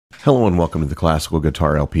Hello and welcome to the Classical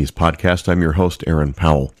Guitar LPs podcast. I'm your host, Aaron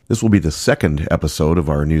Powell. This will be the second episode of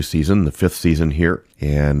our new season, the fifth season here,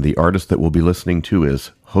 and the artist that we'll be listening to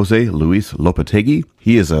is Jose Luis Loptegui.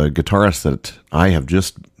 He is a guitarist that I have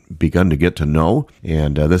just begun to get to know,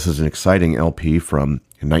 and this is an exciting LP from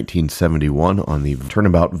 1971 on the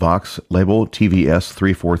Turnabout Vox label, TVS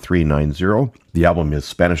 34390. The album is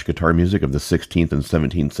Spanish guitar music of the 16th and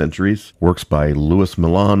 17th centuries. Works by Luis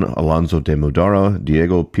Milan, Alonso de MuDarra,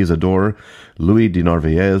 Diego Pisador, Luys de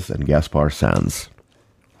Narvaez, and Gaspar Sanz.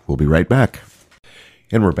 We'll be right back.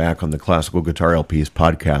 And we're back on the Classical Guitar LPs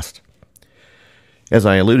podcast. As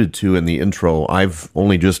I alluded to in the intro, I've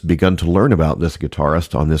only just begun to learn about this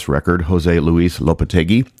guitarist on this record, Jose Luis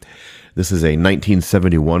Loptegui. This is a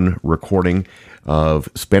 1971 recording of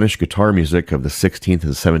Spanish guitar music of the 16th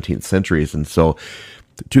and 17th centuries. And so,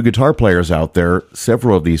 to guitar players out there,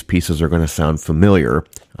 several of these pieces are going to sound familiar.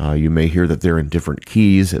 You may hear that they're in different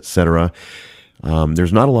keys, etc.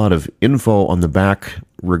 There's not a lot of info on the back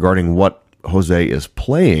regarding what Jose is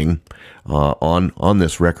playing on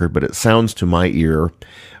this record, but it sounds to my ear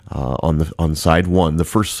on side one, the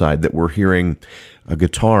first side, that we're hearing a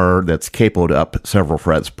guitar that's capoed up several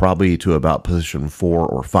frets, probably to about position 4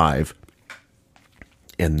 or 5.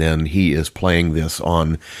 And then he is playing this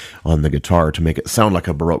on the guitar to make it sound like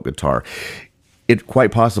a Baroque guitar. It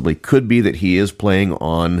quite possibly could be that he is playing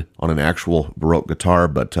on an actual Baroque guitar,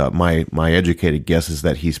 but my educated guess is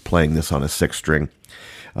that he's playing this on a 6-string.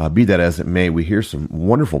 Be that as it may, we hear some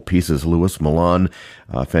wonderful pieces. Luis Milan,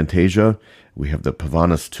 Fantasia. We have the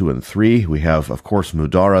Pavanas 2 and 3. We have, of course,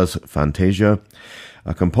 MuDarra's Fantasia,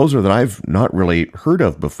 a composer that I've not really heard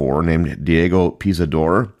of before, named Diego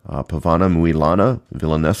Pisador, Pavana Muy Lana,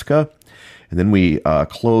 Villanesca. And then we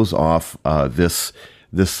close off this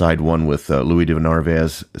side one with Luys de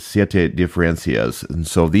Narvaez, Siete Diferencias. And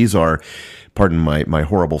so these are, pardon my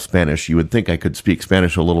horrible Spanish, you would think I could speak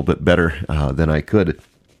Spanish a little bit better than I could.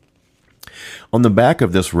 On the back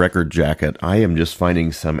of this record jacket, I am just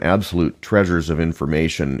finding some absolute treasures of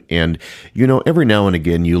information. And, you know, every now and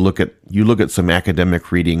again, you look at some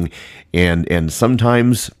academic reading, and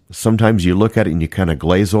sometimes you look at it and you kind of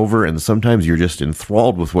glaze over, and sometimes you're just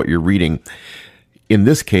enthralled with what you're reading. In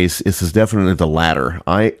this case, this is definitely the latter.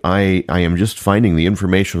 I am just finding the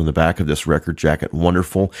information on the back of this record jacket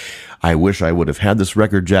wonderful. I wish I would have had this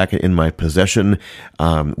record jacket in my possession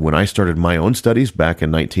when I started my own studies back in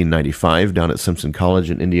 1995 down at Simpson College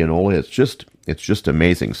in Indianola. It's just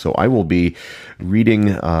amazing. So I will be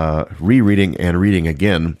reading, rereading, and reading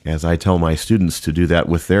again as I tell my students to do that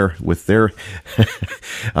with their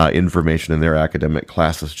information in their academic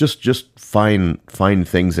classes. Just find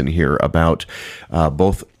things in here about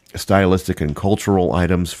both stylistic and cultural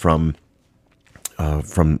items from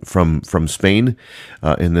Spain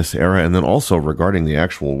in this era, and then also regarding the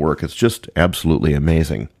actual work. It's just absolutely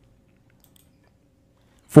amazing.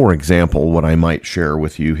 For example, what I might share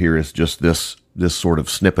with you here is just this sort of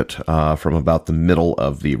snippet from about the middle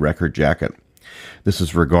of the record jacket. This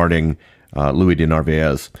is regarding Luys de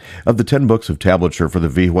Narvaez. Of the 10 books of tablature for the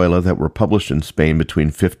vihuela that were published in Spain between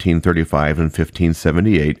 1535 and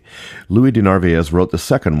 1578, Luys de Narvaez wrote the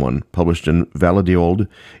second one, published in Valladolid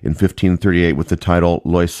in 1538 with the title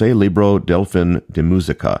Loise Libro Delfin de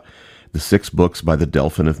Musica, the 6 books by the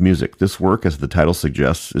Delphin of Music. This work, as the title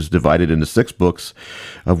suggests, is divided into 6 books,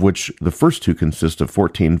 of which the first 2 consist of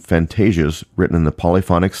 14 fantasias written in the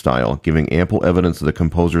polyphonic style, giving ample evidence of the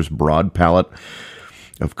composer's broad palette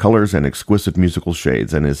of colors and exquisite musical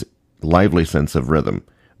shades, and his lively sense of rhythm.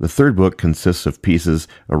 The third book consists of pieces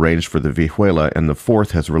arranged for the vihuela, and the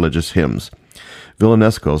fourth has religious hymns.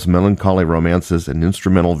 Villanesco's melancholy romances and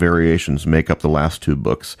instrumental variations make up the last 2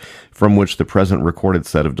 books, from which the present recorded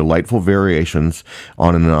set of delightful variations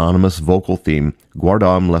on an anonymous vocal theme,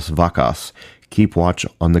 Guardam las vacas, Keep Watch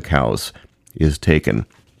on the Cows, is taken.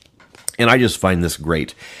 And I just find this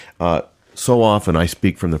great. So often I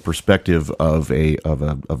speak from the perspective of a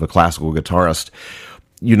classical guitarist.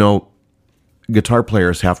 You know, guitar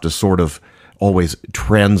players have to sort of always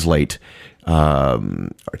translate.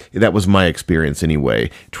 That was my experience anyway,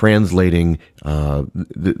 translating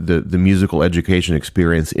the musical education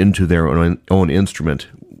experience into their own instrument.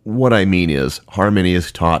 What I mean is, harmony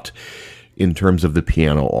is taught in terms of the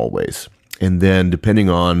piano always. And then depending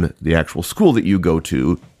on the actual school that you go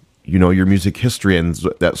to, you know, your music history and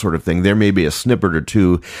that sort of thing, there may be a snippet or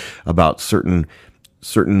two about certain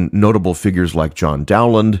notable figures like John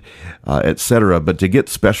Dowland, etc. But to get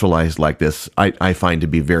specialized like this, I find to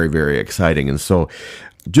be very, very exciting. And so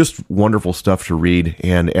just wonderful stuff to read.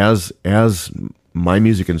 And as my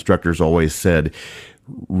music instructors always said,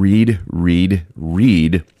 read, read,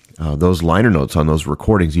 read, those liner notes on those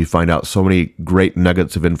recordings, you find out so many great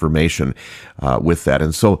nuggets of information with that.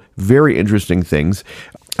 And so very interesting things.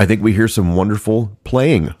 I think we hear some wonderful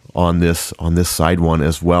playing on this side one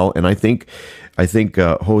as well. And I think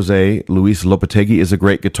Jose Luis Loptegui is a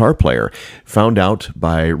great guitar player. Found out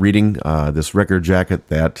by reading this record jacket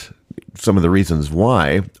that some of the reasons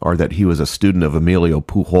why are that he was a student of Emilio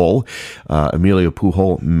Pujol. Emilio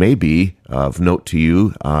Pujol may be of note to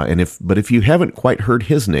you, but if you haven't quite heard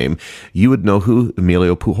his name, you would know who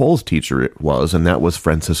Emilio Pujol's teacher was, and that was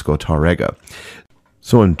Francisco Tárrega.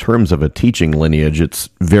 So in terms of a teaching lineage, it's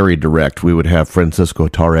very direct. We would have Francisco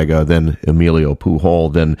Tárrega, then Emilio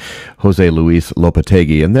Pujol, then Jose Luis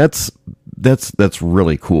Loptegui, and that's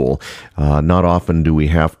really cool. Not often do we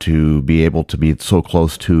have to be able to be so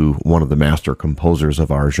close to one of the master composers of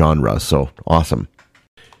our genre, so awesome.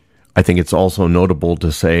 I think it's also notable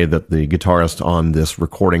to say that the guitarist on this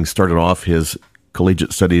recording started off his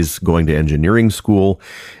collegiate studies going to engineering school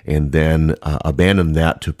and then abandoned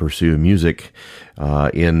that to pursue music.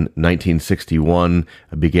 In 1961,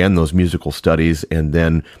 began those musical studies and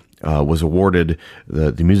then was awarded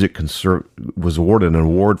was awarded an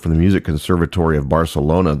award from the Music Conservatory of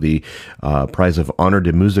Barcelona, the prize of Honor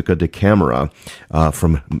de Música de Cámara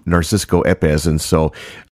from Narcisco Yepes, and so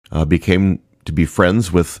became to be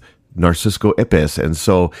friends with Narcisco Yepes, and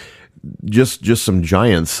so just some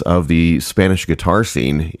giants of the Spanish guitar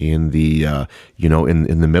scene in the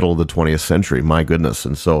in the middle of the 20th century. My goodness,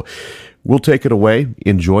 and so we'll take it away.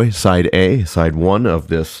 Enjoy side A, side one of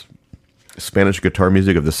this Spanish guitar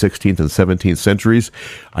music of the 16th and 17th centuries.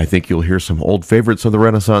 I think you'll hear some old favorites of the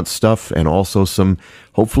Renaissance stuff and also some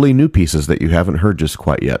hopefully new pieces that you haven't heard just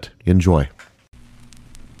quite yet. Enjoy.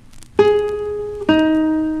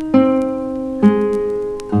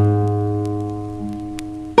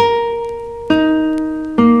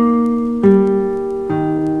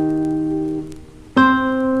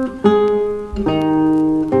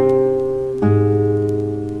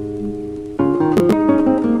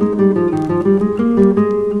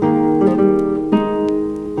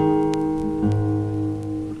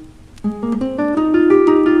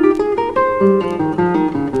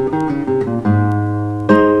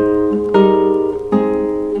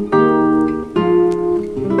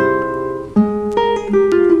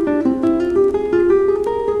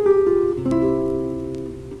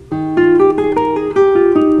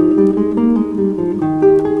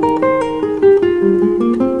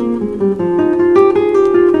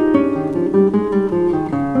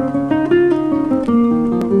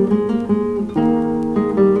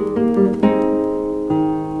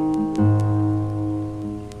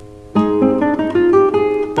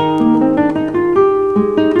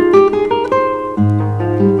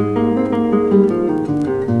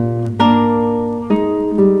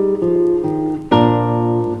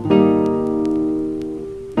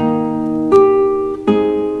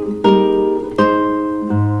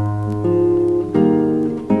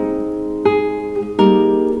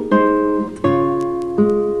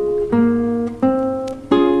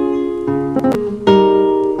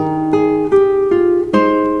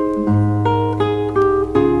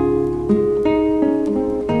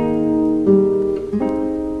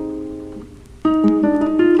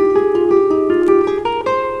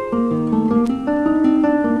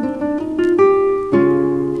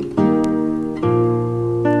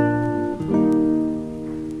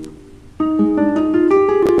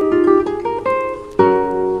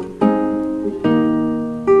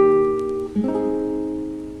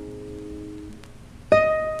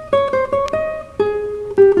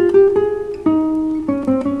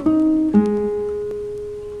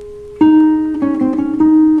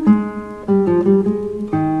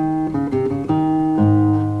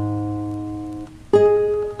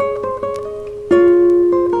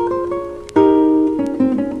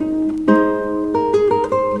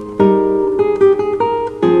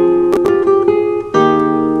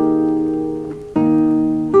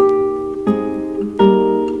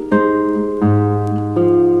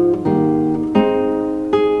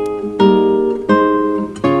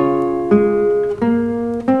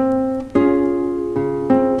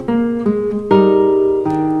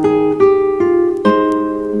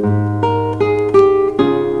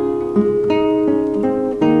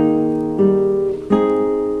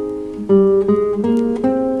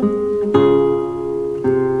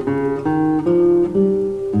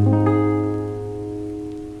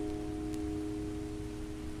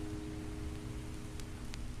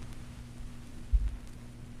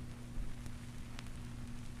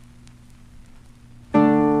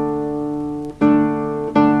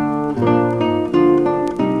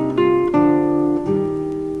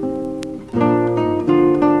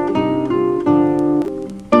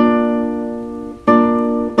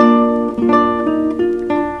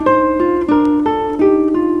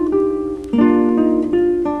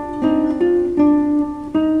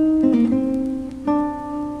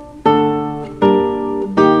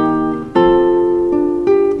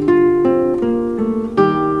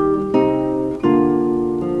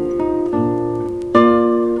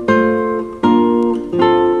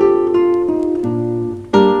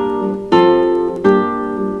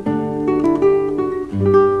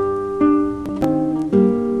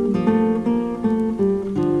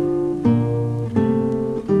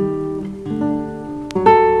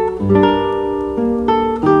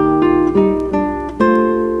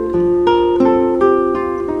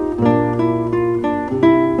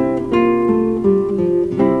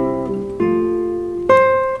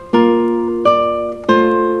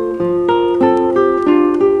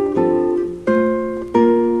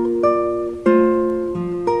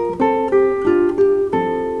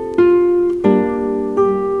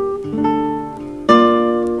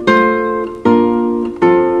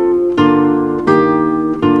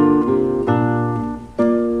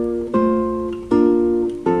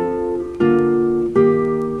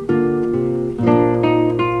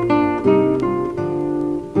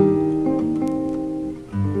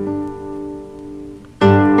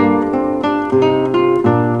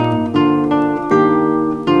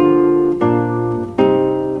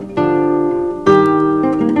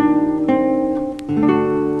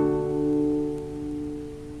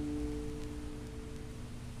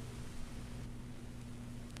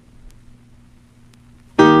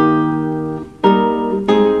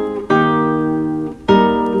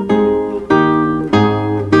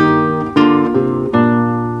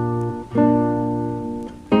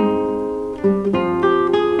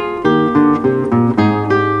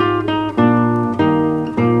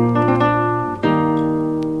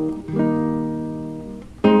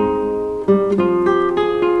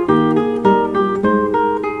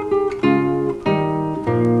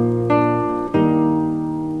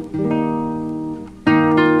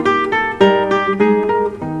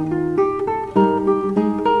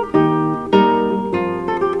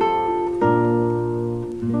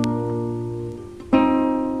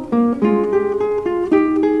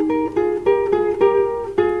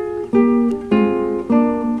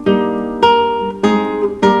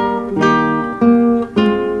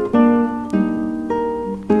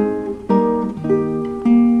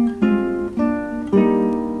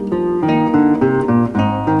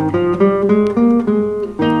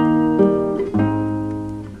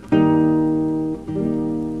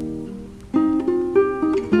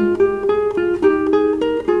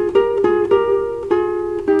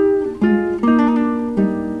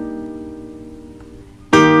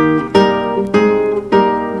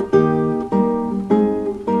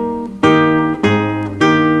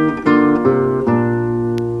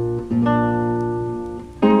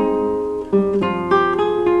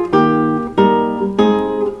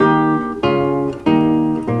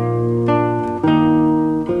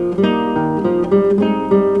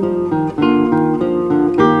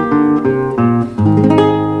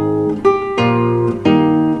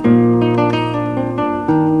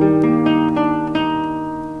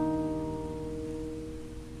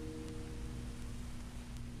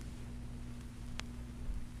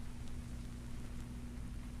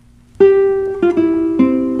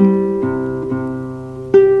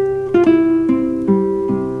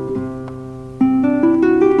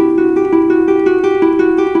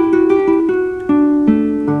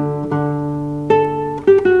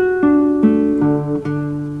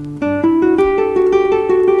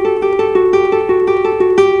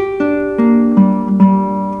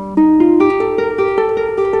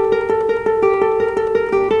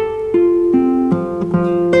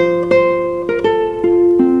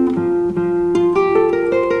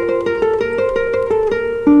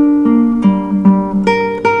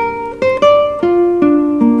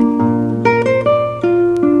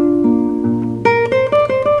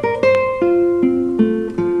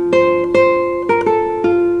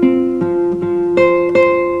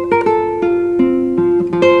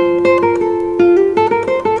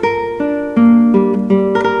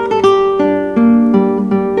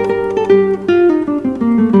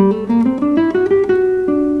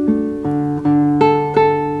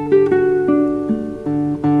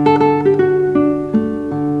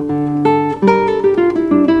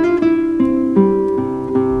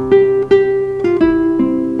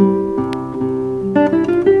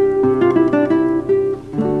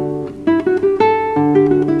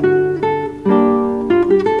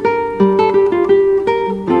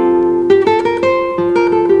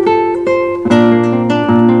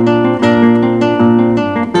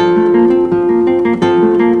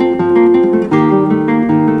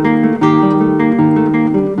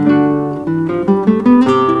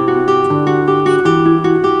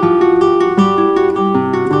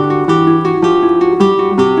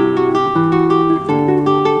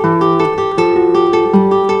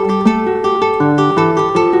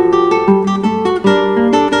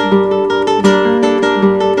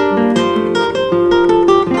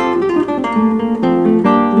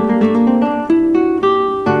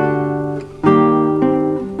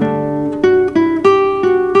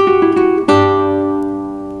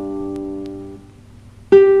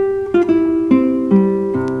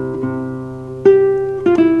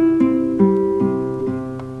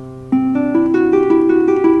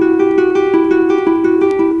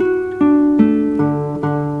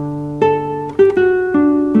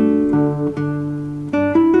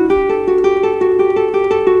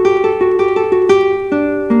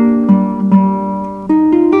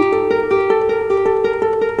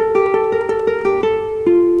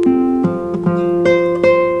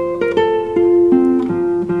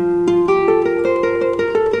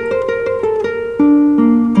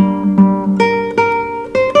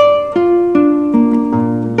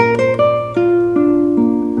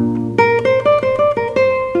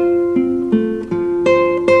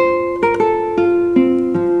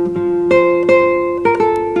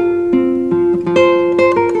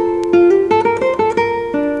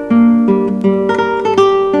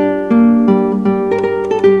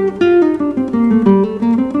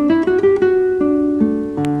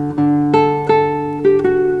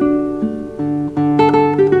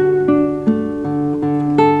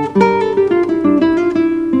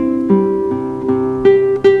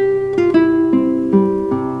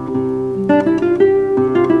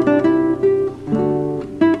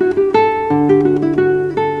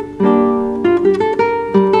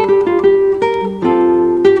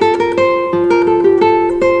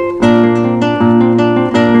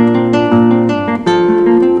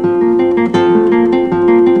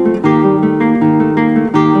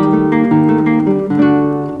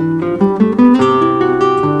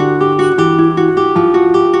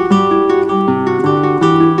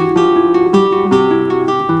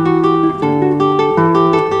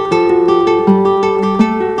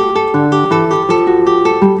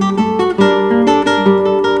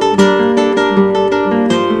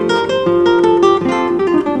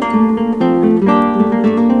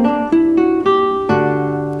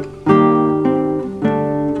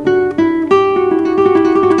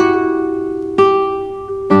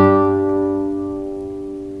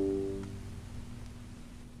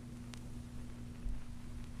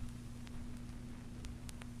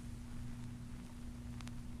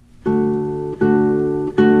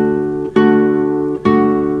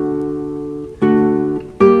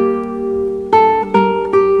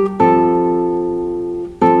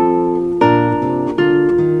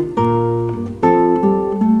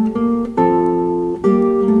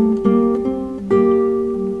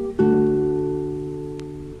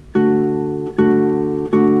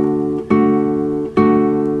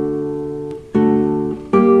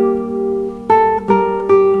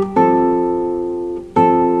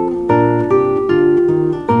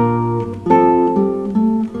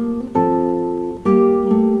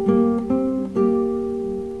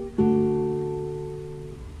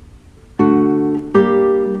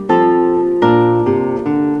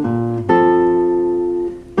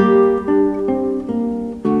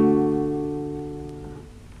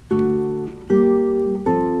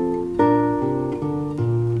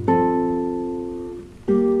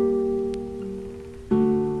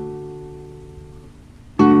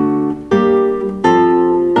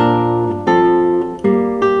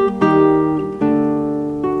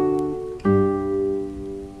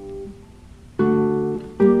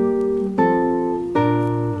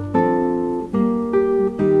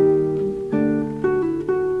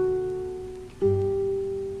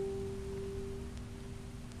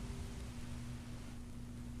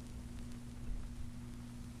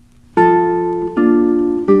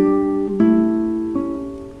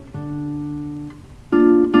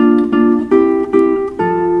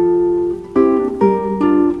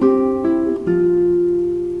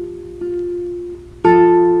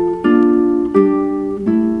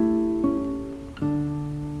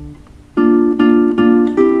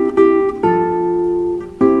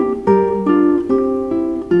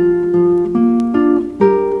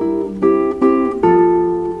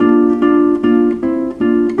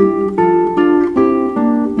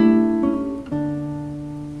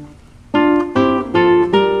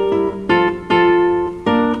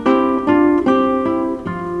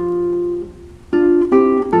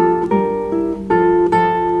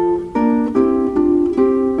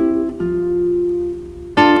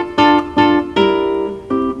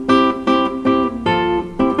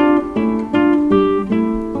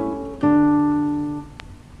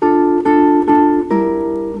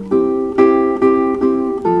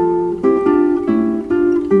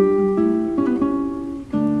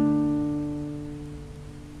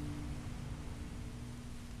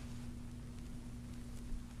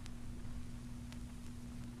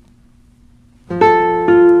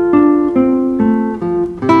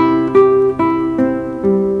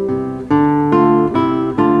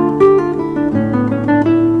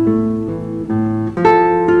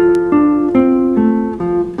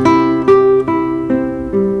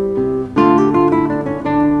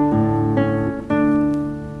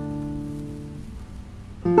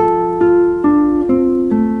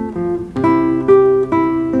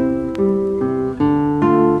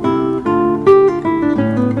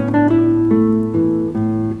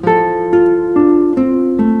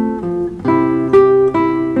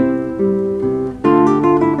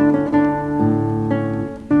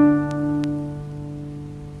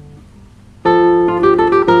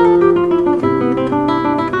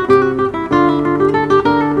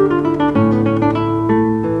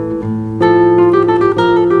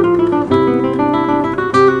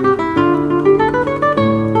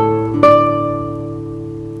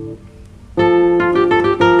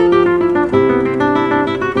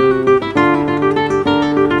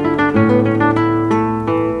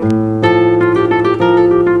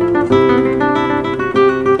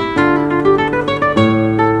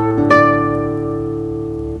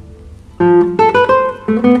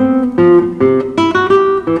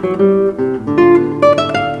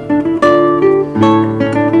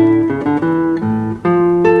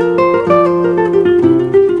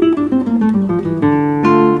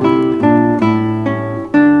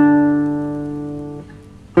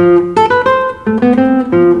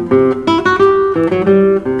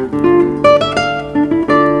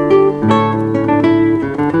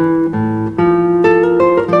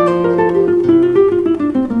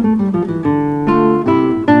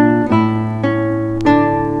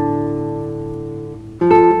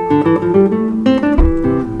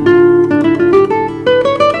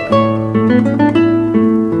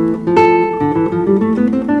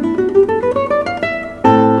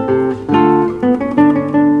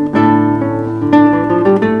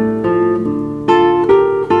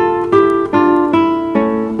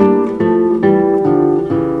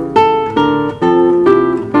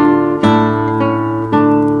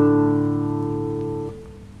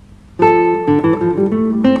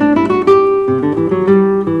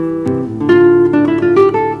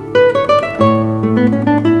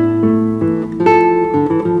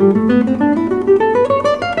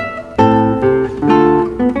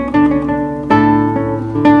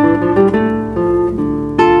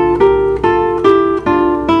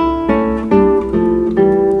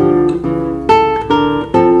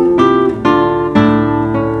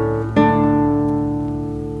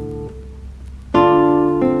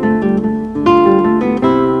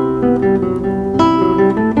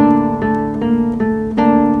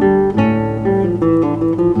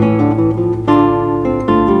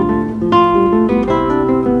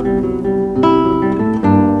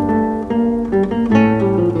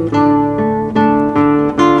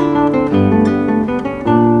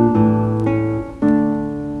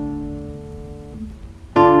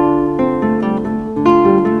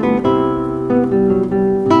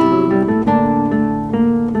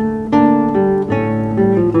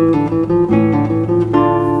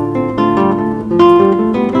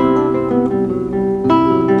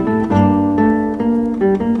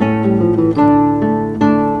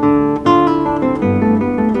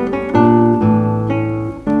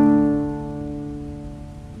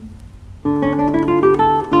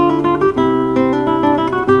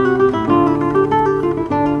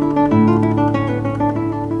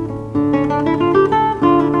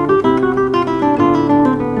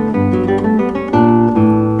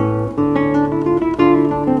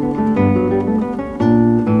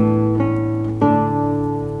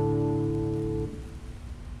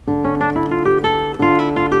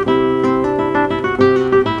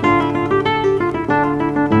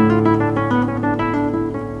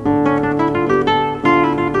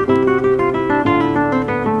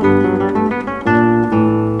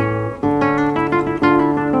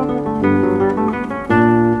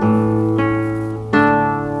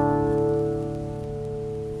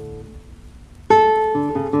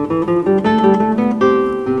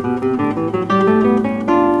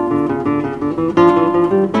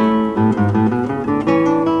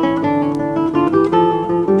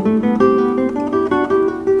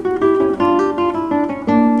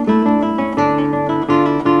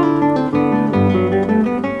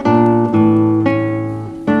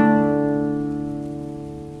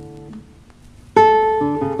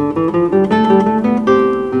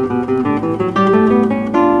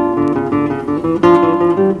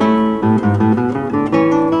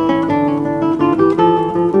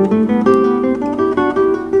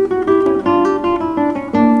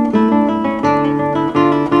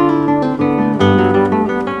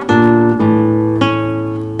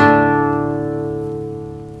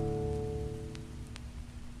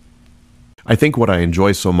 I think what I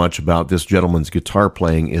enjoy so much about this gentleman's guitar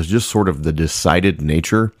playing is just sort of the decided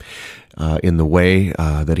nature in the way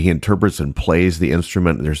that he interprets and plays the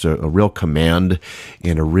instrument. There's a real command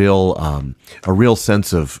and a real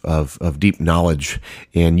sense of deep knowledge,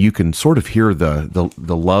 and you can sort of hear the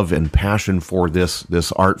love and passion for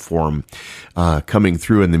this art form coming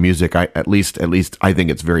through in the music. At least I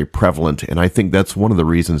think it's very prevalent, and I think that's one of the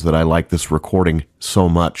reasons that I like this recording so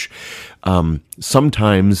much.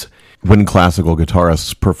 Sometimes when classical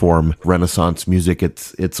guitarists perform Renaissance music,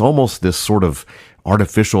 it's almost this sort of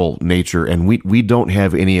artificial nature, and we don't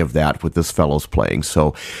have any of that with this fellow's playing.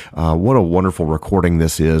 So what a wonderful recording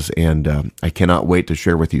this is, and I cannot wait to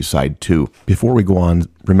share with you side 2. Before we go on,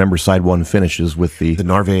 remember side 1 finishes with the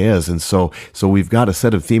Narvaez, and so we've got a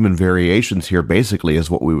set of theme and variations here, basically is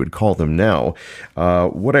what we would call them now.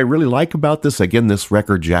 What I really like about this, again, this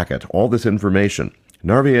record jacket, all this information.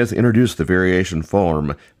 Narvaez introduced the variation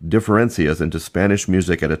form differencias into Spanish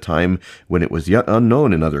music at a time when it was yet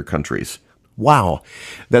unknown in other countries. Wow,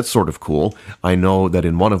 that's sort of cool. I know that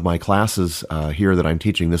in one of my classes here that I'm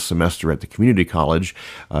teaching this semester at the community college,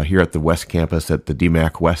 here at the West Campus, at the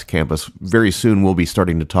DMAC West Campus, very soon we'll be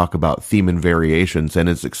starting to talk about theme and variations, and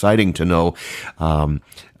it's exciting to know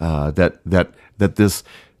that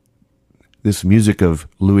this music of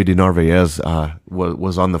Luys de Narvaez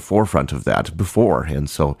was on the forefront of that before, and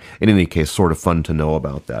so in any case, sort of fun to know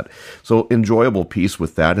about that. So enjoyable piece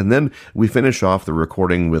with that, and then we finish off the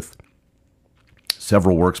recording with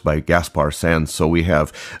several works by Gaspar Sanz. So we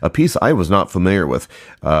have a piece I was not familiar with,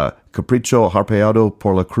 Capricho Harpeado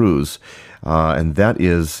por la Cruz, and that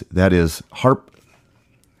is harp.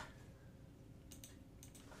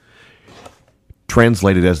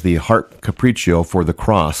 Translated as the Harp Capriccio for the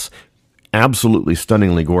Cross. Absolutely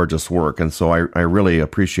stunningly gorgeous work, and so I really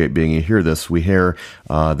appreciate being able to hear this. We hear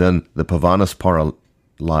then the Pavanas para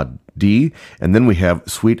la D, and then we have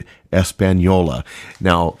Suite Española.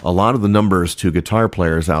 Now, a lot of the numbers to guitar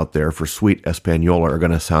players out there for Suite Española are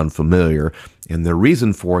going to sound familiar, and the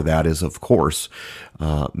reason for that is, of course,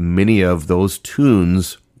 many of those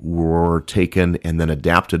tunes were taken and then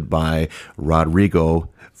adapted by Rodrigo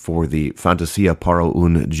for the Fantasia para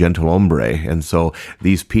un Gentilhombre, and so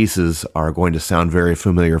these pieces are going to sound very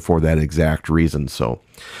familiar for that exact reason. So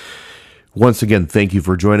once again, thank you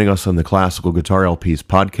for joining us on the Classical Guitar LPs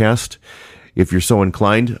podcast. If you're so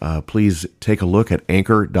inclined, please take a look at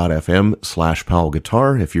anchor.fm/Powell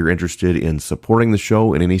Guitar. If you're interested in supporting the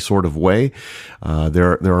show in any sort of way,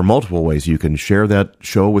 there are multiple ways you can share that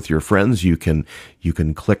show with your friends. You can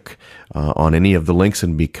click on any of the links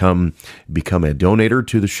and become a donator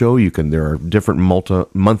to the show. There are different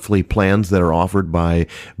monthly plans that are offered by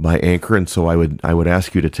Anchor, and so I would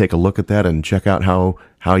ask you to take a look at that and check out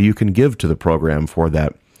how you can give to the program for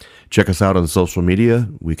that. Check us out on social media.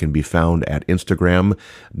 We can be found at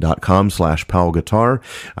Instagram.com/Powell Guitar.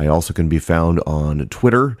 I also can be found on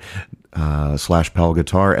Twitter /Powell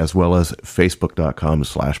Guitar, as well as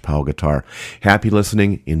Facebook.com/Powell Guitar. Happy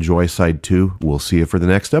listening. Enjoy side 2. We'll see you for the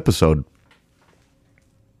next episode.